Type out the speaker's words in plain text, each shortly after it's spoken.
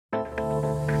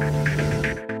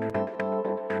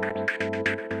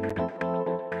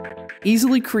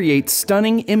Easily create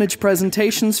stunning image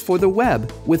presentations for the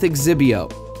web with Exhibeo.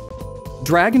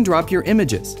 Drag and drop your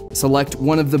images, select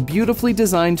one of the beautifully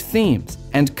designed themes,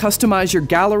 and customize your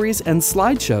galleries and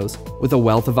slideshows with a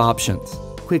wealth of options.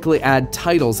 Quickly add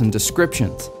titles and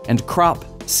descriptions, and crop,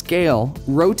 scale,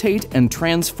 rotate, and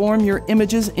transform your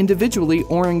images individually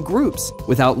or in groups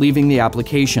without leaving the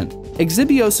application.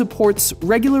 Exhibeo supports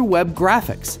regular web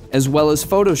graphics, as well as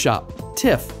Photoshop,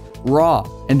 TIFF,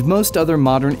 RAW, and most other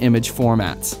modern image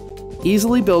formats.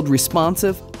 Easily build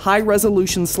responsive,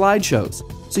 high-resolution slideshows,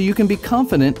 so you can be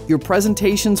confident your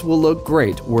presentations will look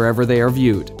great wherever they are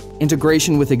viewed.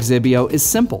 Integration with Exhibeo is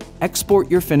simple.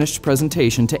 Export your finished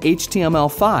presentation to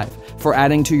HTML5 for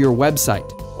adding to your website,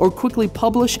 or quickly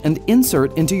publish and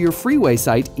insert into your freeway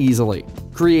site easily.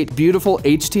 Create beautiful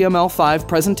HTML5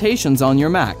 presentations on your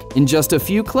Mac in just a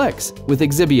few clicks with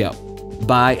Exhibeo.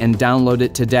 Buy and download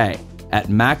it today at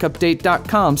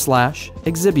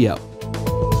MacUpdate.com/Exhibeo.